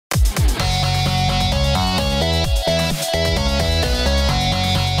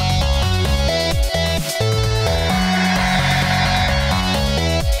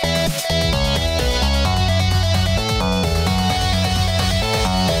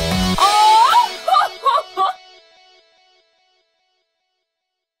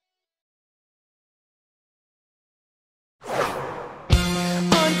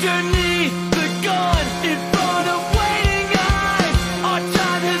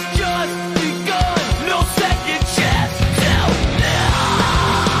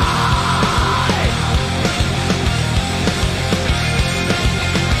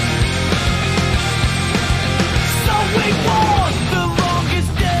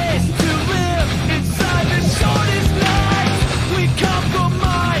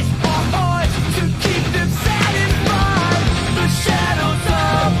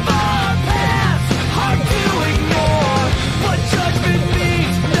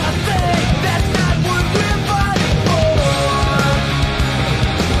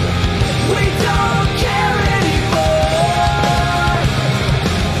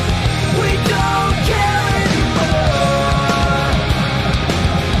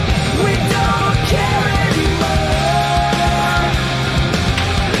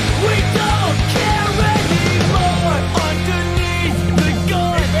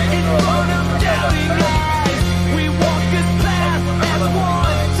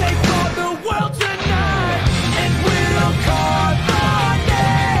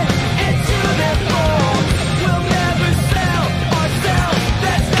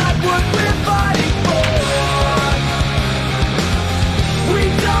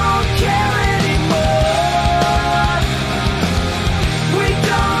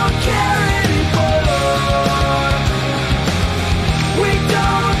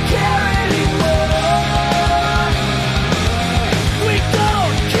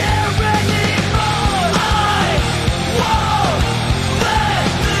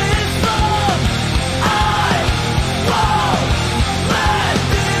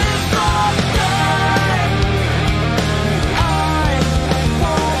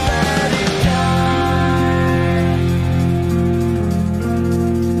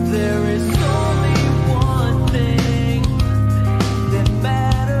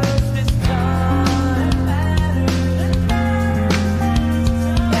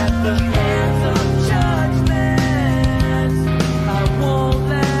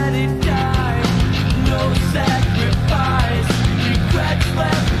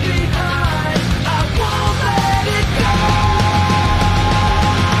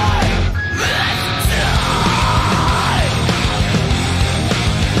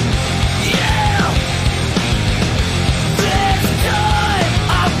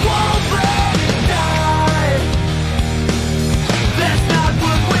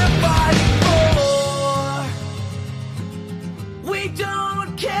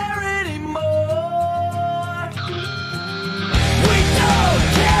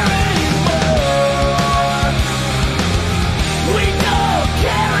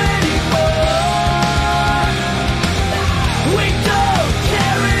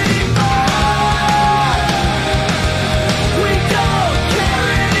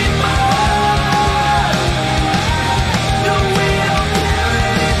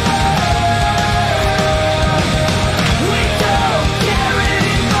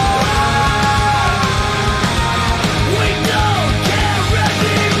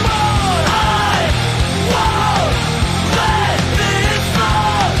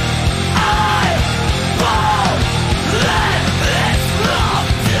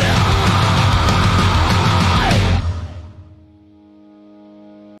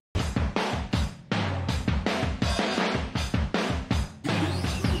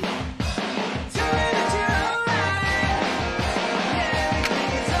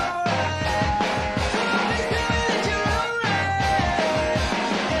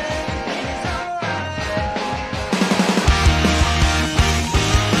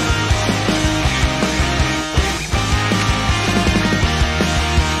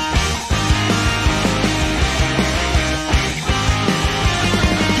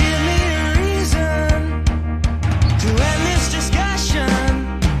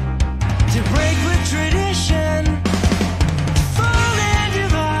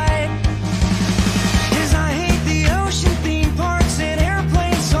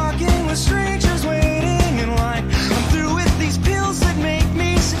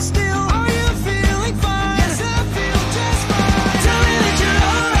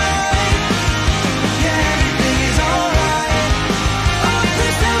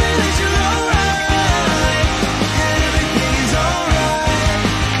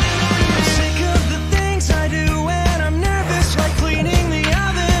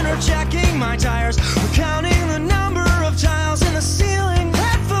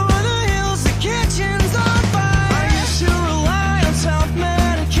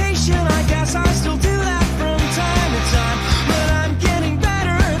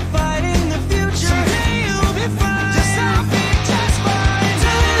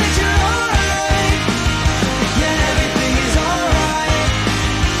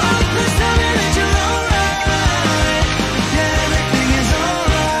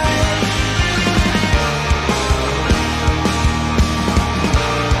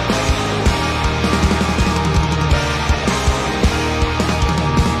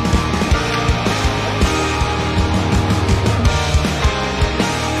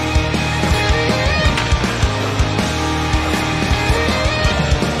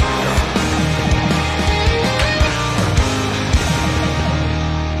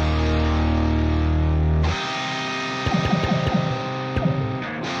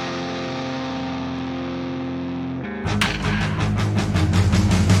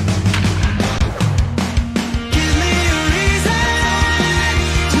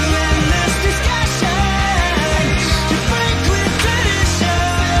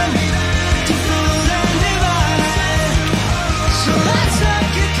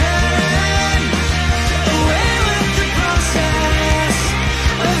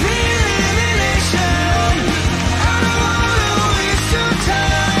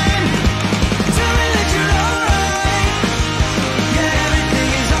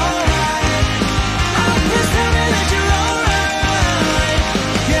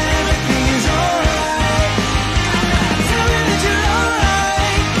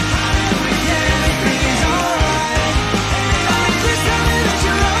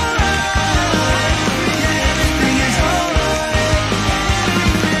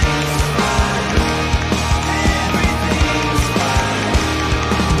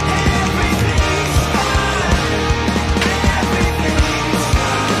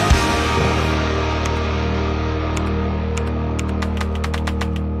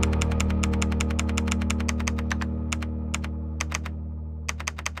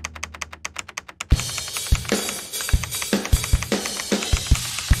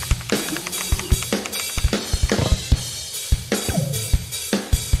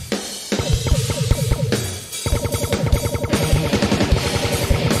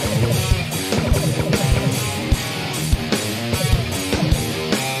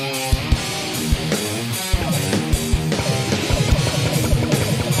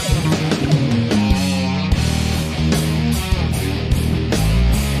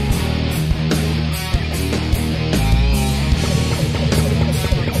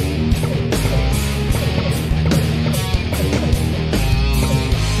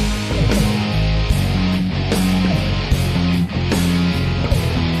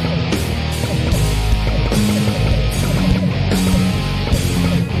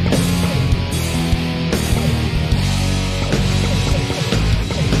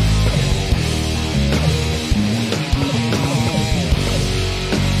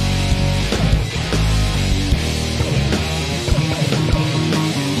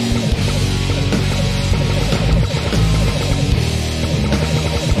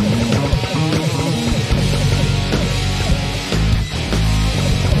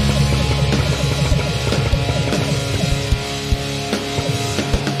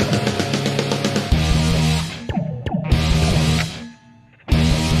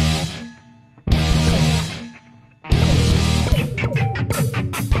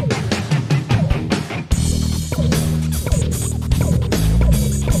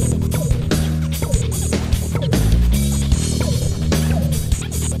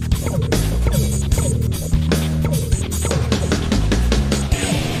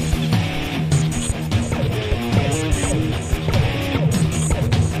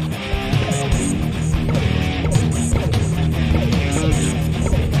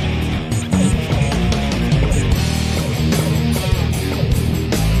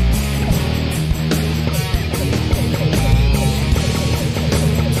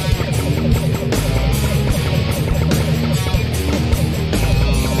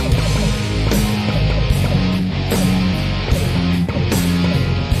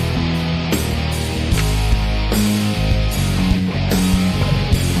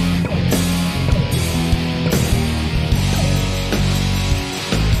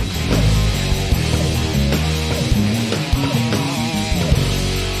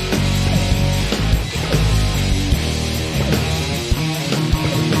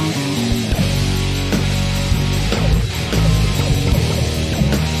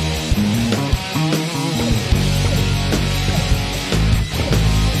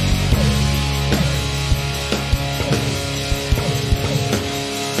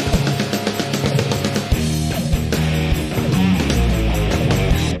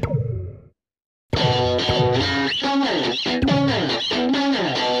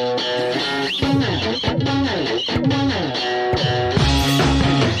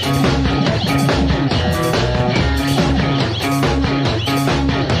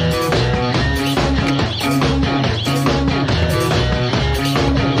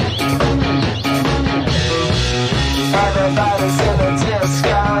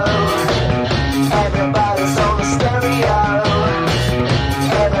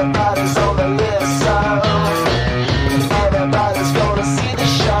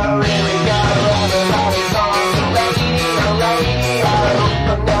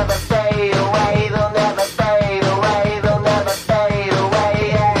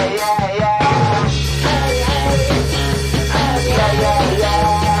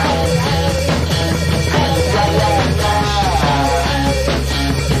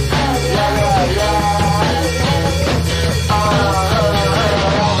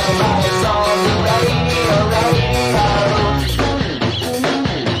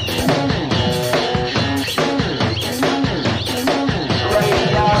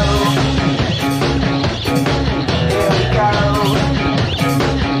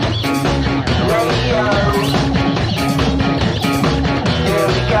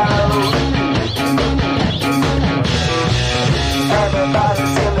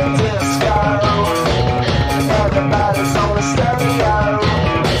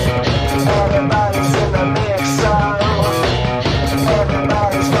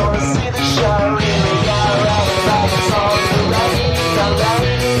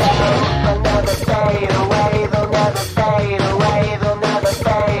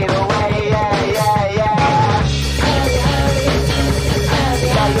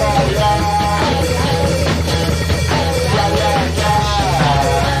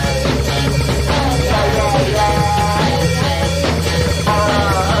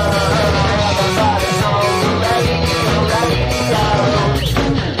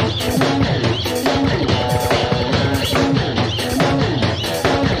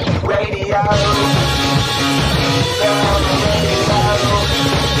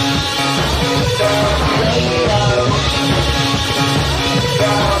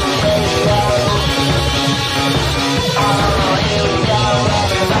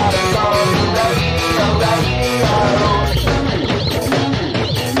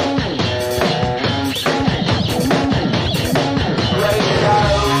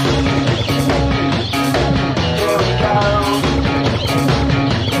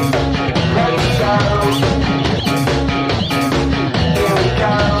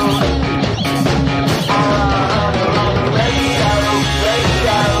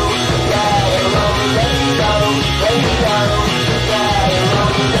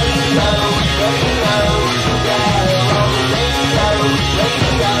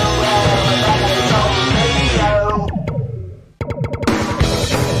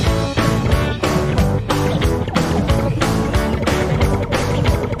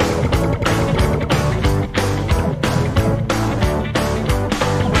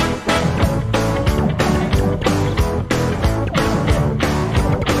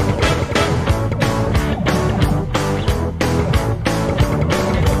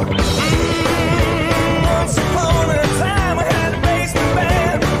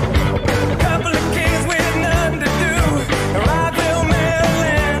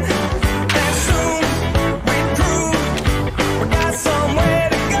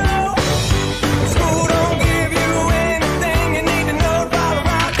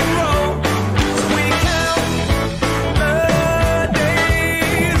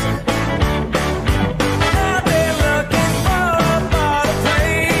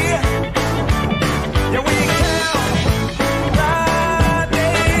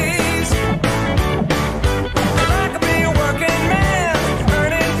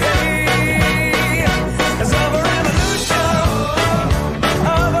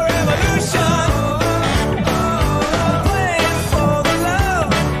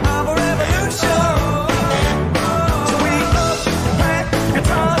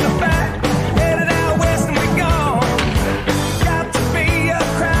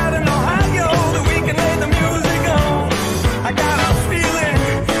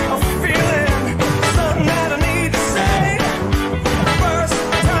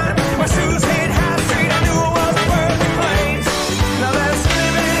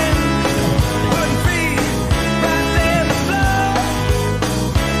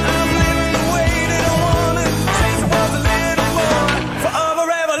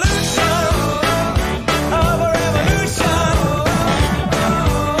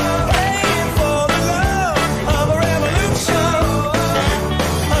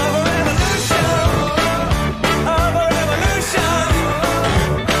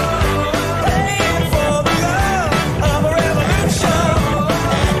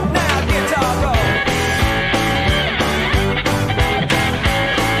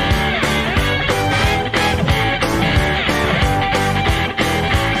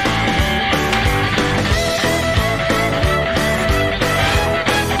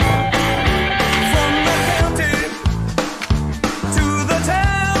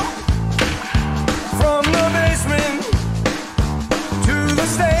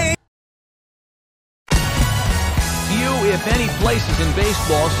places in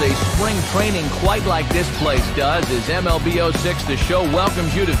baseball say spring training quite like this place does, as MLB 06 The Show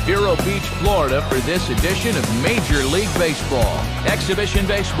welcomes you to Vero Beach, Florida for this edition of Major League Baseball. Exhibition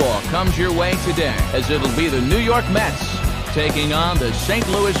baseball comes your way today, as it'll be the New York Mets taking on the St.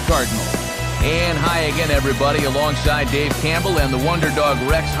 Louis Cardinals. And hi again, everybody. Alongside Dave Campbell and the Wonder Dog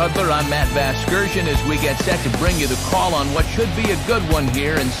Rex Hudler, I'm Matt Vasgersian as we get set to bring you the call on what should be a good one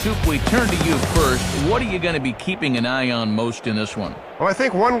here. And Soup, we turn to you first. What are you going to be keeping an eye on most in this one? Well, I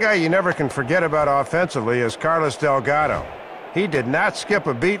think one guy you never can forget about offensively is Carlos Delgado. He did not skip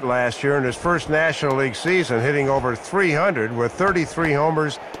a beat last year in his first National League season, hitting over 300 with 33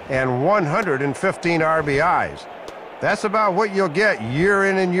 homers and 115 RBIs. That's about what you'll get year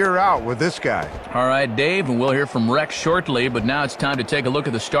in and year out with this guy. All right, Dave, and we'll hear from Rex shortly, but now it's time to take a look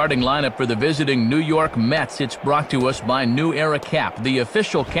at the starting lineup for the visiting New York Mets. It's brought to us by New Era Cap, the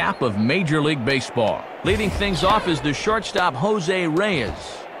official cap of Major League Baseball. Leading things off is the shortstop Jose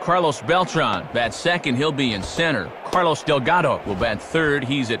Reyes. Carlos Beltran bats second, he'll be in center. Carlos Delgado will bat third,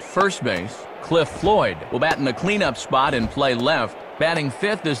 he's at first base. Cliff Floyd will bat in the cleanup spot and play left. Batting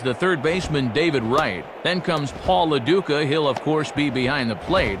fifth is the third baseman David Wright. Then comes Paul LaDuca. He'll, of course, be behind the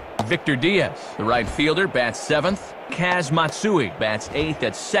plate. Victor Diaz, the right fielder, bats seventh. Kaz Matsui bats eighth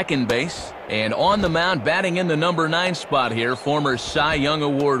at second base. And on the mound, batting in the number 9 spot here, former Cy Young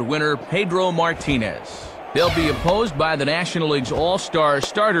Award winner Pedro Martinez. They'll be opposed by the National League's all-star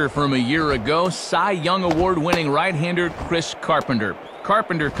starter from a year ago, Cy Young Award-winning right-hander Chris Carpenter.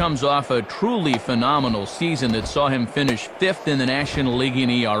 Carpenter comes off a truly phenomenal season that saw him finish 5th in the National League in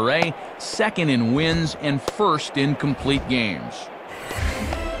ERA, 2nd in wins, and 1st in complete games.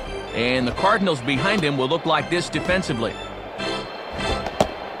 And the Cardinals behind him will look like this defensively.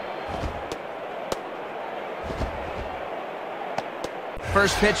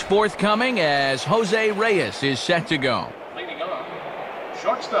 First pitch forthcoming as Jose Reyes is set to go. Leading on,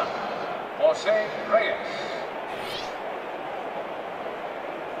 shortstop, Jose Reyes.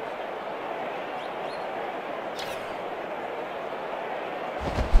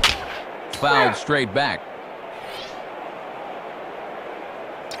 Fouled straight back.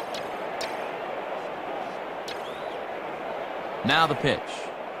 Now the pitch.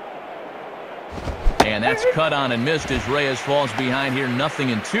 And that's cut on and missed as Reyes falls behind here,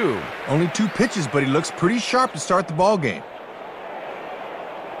 0-2. Only 2 pitches, but he looks pretty sharp to start the ball game.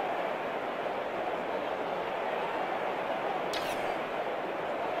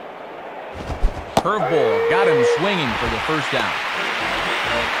 Curveball got him swinging for the first out.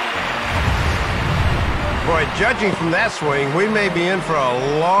 Boy, judging from that swing, we may be in for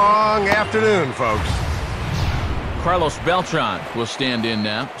a long afternoon, folks. Carlos Beltran will stand in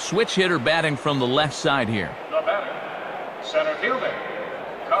now. Switch hitter batting from the left side here. The batter, center fielder,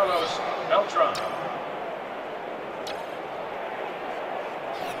 Carlos Beltran.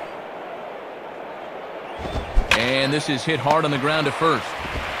 And this is hit hard on the ground to first.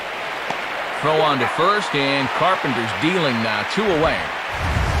 Throw on to first, and Carpenter's dealing now, 2 away.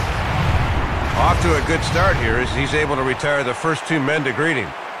 Off to a good start here as he's able to retire the first 2 men to greet him.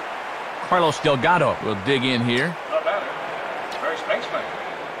 Carlos Delgado will dig in here. The batter, first baseman,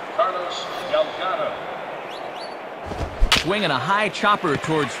 Carlos Delgado. Swinging a high chopper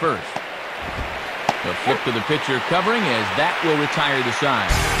towards first. The flip to the pitcher covering as that will retire the side.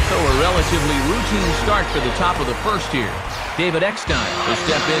 So a relatively routine start for the top of the first here. David Eckstein will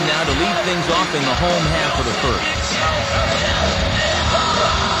step in now to lead things off in the home half of the first.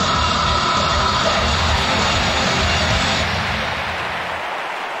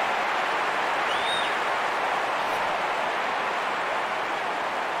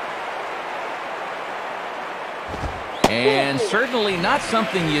 And certainly not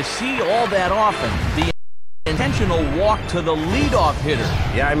something you see all that often. The intentional walk to the leadoff hitter.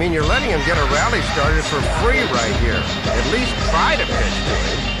 Yeah, I mean, you're letting him get a rally started for free right here. At least try to pitch to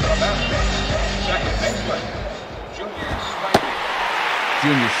him. Second baseman, Junior Spivey.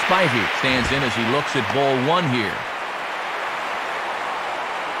 Junior Spivey stands in as he looks at ball 1 here.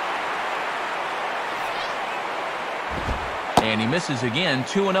 And he misses again,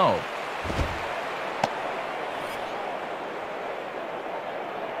 2-0.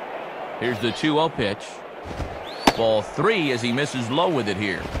 Here's the 2-0 pitch. Ball 3 as he misses low with it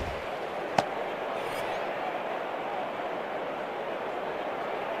here.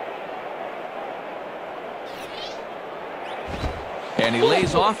 And he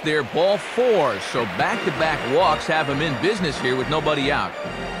lays off there, ball 4. So back-to-back walks have him in business here with nobody out.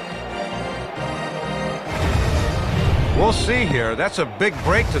 We'll see here. That's a big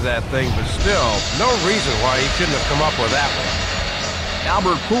break to that thing, but still, no reason why he shouldn't have come up with that one.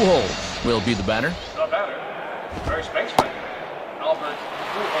 Albert Pujols will be the batter. The batter, first baseman, Albert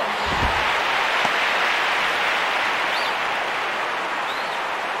Pujols.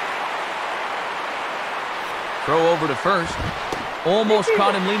 Throw over to first. Almost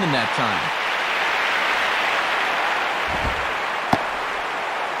caught him leaning that time.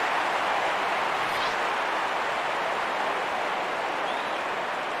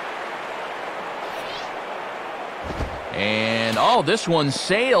 And, oh, this one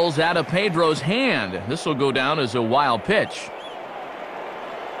sails out of Pedro's hand. This will go down as a wild pitch.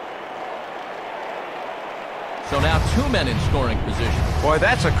 So now 2 men in scoring position. Boy,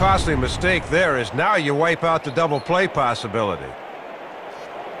 that's a costly mistake there, as now you wipe out the double play possibility.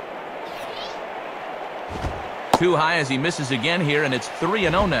 Too high as he misses again here, and it's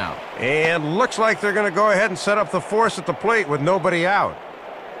 3-0 now. And looks like they're going to go ahead and set up the force at the plate with nobody out.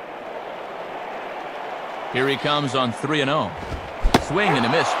 Here he comes on 3-0. Swing and a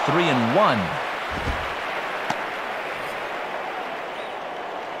miss, 3-1.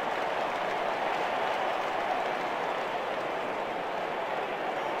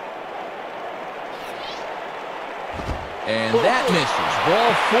 And that misses.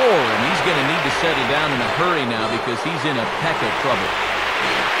 Ball 4, and he's going to need to settle down in a hurry now because he's in a peck of trouble.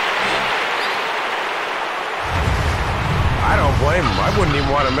 I don't blame him. I wouldn't even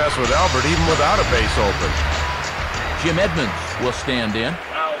want to mess with Albert even without a base open. Jim Edmonds will stand in.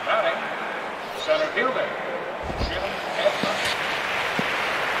 Now batting, center fielder, Jim Edmonds.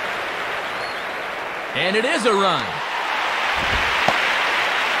 And it is a run.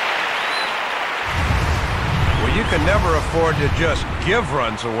 Well, you can never afford to just give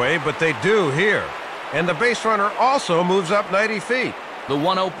runs away, but they do here. And the base runner also moves up 90 feet. The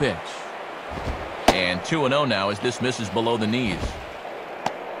 1-0 pitch. And 2-0 now as this misses below the knees.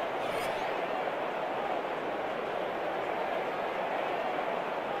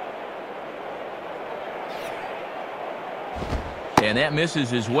 And that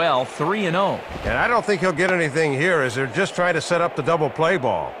misses as well, 3-0. And I don't think he'll get anything here as they're just trying to set up the double play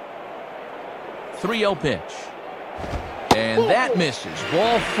ball. 3-0 pitch. And that misses.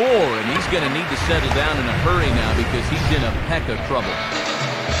 Ball 4, and he's going to need to settle down in a hurry now because he's in a peck of trouble.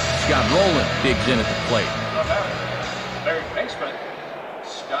 Scott Rowland digs in at the plate. The batter, third baseman,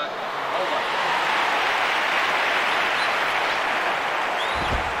 Scott Rowland.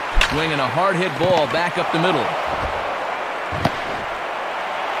 Swinging a hard-hit ball back up the middle.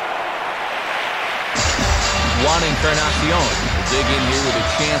 WANKER will dig in here with a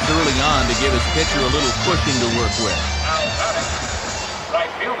chance early on to give his pitcher a little cushion to work with. Now batting, right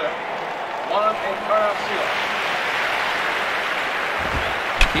fielder, WANKER.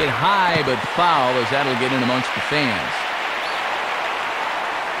 Hit high but foul as that'll get in amongst the fans.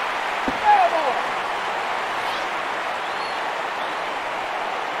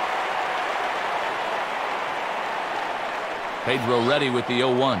 Pedro ready with the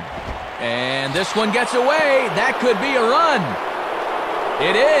 0-1. And this one gets away. That could be a run.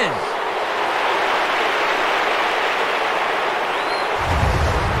 It is.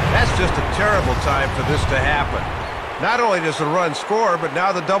 That's just a terrible time for this to happen. Not only does the run score, but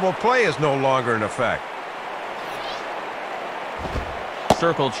now the double play is no longer in effect.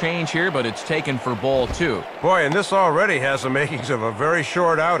 Circle change here, but it's taken for ball 2. Boy, and this already has the makings of a very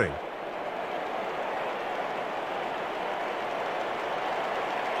short outing.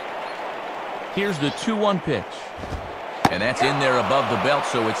 Here's the 2-1 pitch. And that's in there above the belt,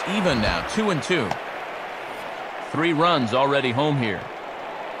 so it's even now, 2-2. 3 runs already home here.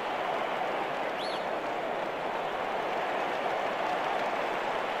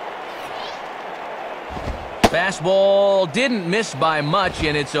 Fastball didn't miss by much,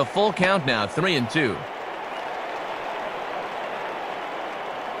 and it's a full count now, 3-2.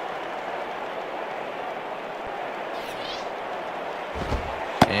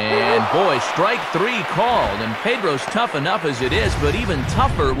 And boy, strike 3 called, and Pedro's tough enough as it is, but even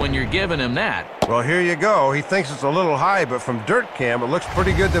tougher when you're giving him that. Well, here you go. He thinks it's a little high, but from dirt cam, it looks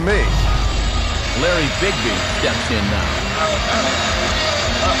pretty good to me. Larry Bigby steps in now.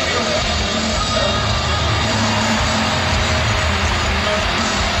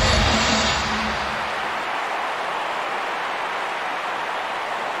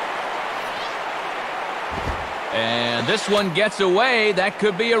 And this one gets away. That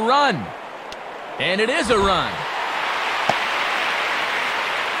could be a run. And it is a run.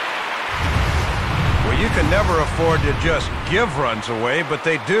 Well, you can never afford to just give runs away, but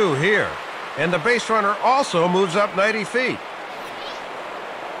they do here. And the base runner also moves up 90 feet.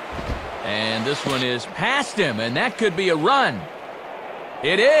 And this one is past him, and that could be a run.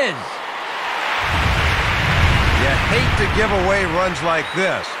 It is. You hate to give away runs like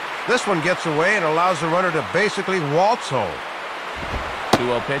this. This one gets away and allows the runner to basically waltz home.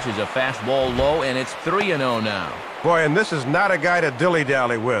 2-0 pitch is a fastball low, and it's 3-0 now. Boy, and this is not a guy to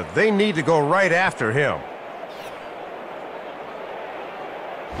dilly-dally with. They need to go right after him.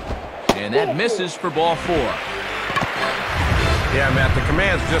 And that misses for ball 4. Yeah, Matt, the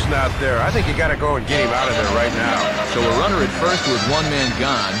command's just not there. I think you got to go and get him out of there right now. So a runner at first with one man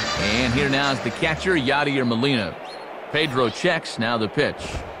gone. And here now is the catcher, Yadier Molina. Pedro checks, now the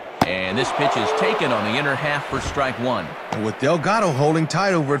pitch. And this pitch is taken on the inner half for strike 1. And with Delgado holding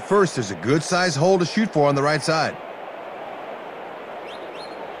tight over at first, there's a good-sized hole to shoot for on the right side.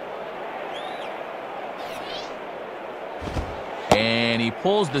 And he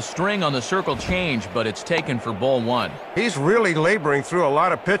pulls the string on the circle change, but it's taken for ball 1. He's really laboring through a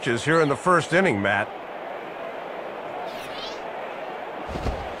lot of pitches here in the first inning, Matt.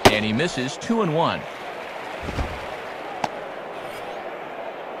 And he misses 2-1.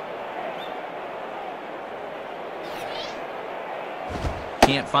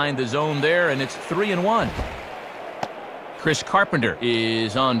 Can't find the zone there, and it's 3-1. Chris Carpenter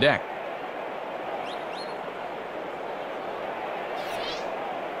is on deck.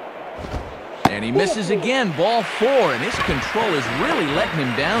 And he misses again, ball 4, and his control is really letting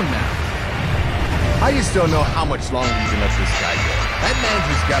him down now. I just don't know how much longer he can let this guy go. That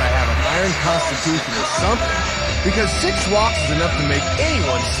manager's got to have an iron constitution or something, because 6 walks is enough to make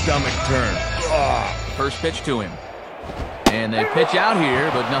anyone's stomach turn. Ugh. First pitch to him. And they pitch out here,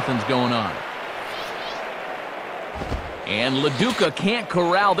 but nothing's going on. And LaDuca can't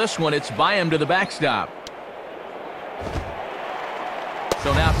corral this one. It's by him to the backstop.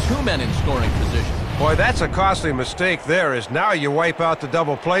 So now 2 men in scoring position. Boy, that's a costly mistake there, as now you wipe out the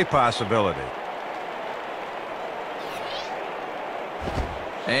double play possibility.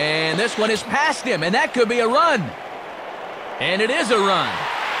 And this one is past him, and that could be a run. And it is a run.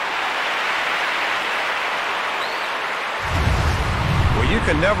 Well, you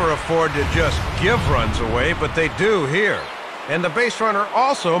can never afford to just give runs away, but they do here. And the base runner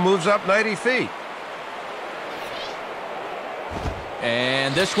also moves up 90 feet.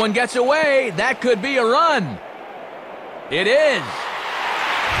 And this one gets away. That could be a run. It is.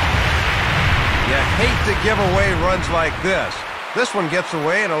 You hate to give away runs like this. This one gets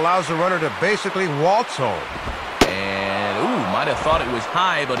away and allows the runner to basically waltz home. And, might have thought it was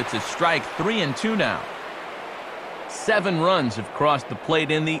high, but it's a strike. 3-2 now. 7 runs have crossed the plate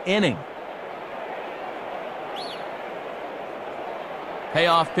in the inning.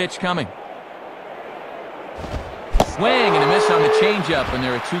 Payoff pitch coming. Swing and a miss on the changeup, and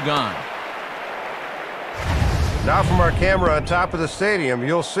there are 2 gone. Now from our camera on top of the stadium,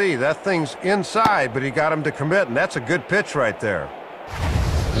 you'll see that thing's inside, but he got him to commit, and that's a good pitch right there.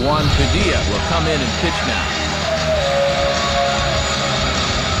 Juan Padilla will come in and pitch now.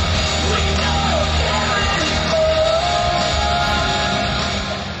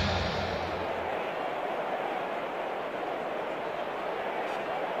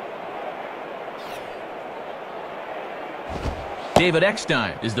 David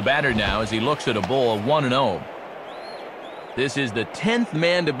Eckstein is the batter now as he looks at a ball of 1-0. This is the 10th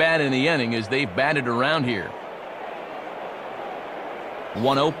man to bat in the inning as they've batted around here.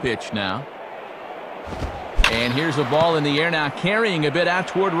 1-0 pitch now. And here's a ball in the air now, carrying a bit out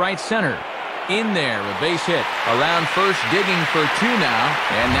toward right center. In there, a base hit. Around first, digging for 2 now.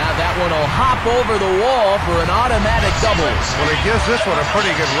 And now that one will hop over the wall for an automatic double. Well, it gives this one a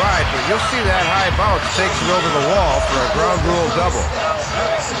pretty good ride, but you'll see that high bounce takes it over the wall for a ground rule double.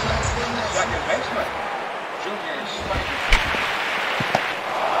 Second baseman, Junior Spiker.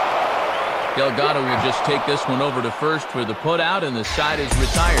 Delgado will just take this one over to first for the putout, and the side is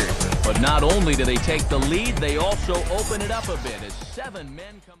retired. But not only do they take the lead, they also open it up a bit as 7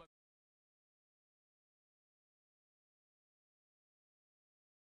 men come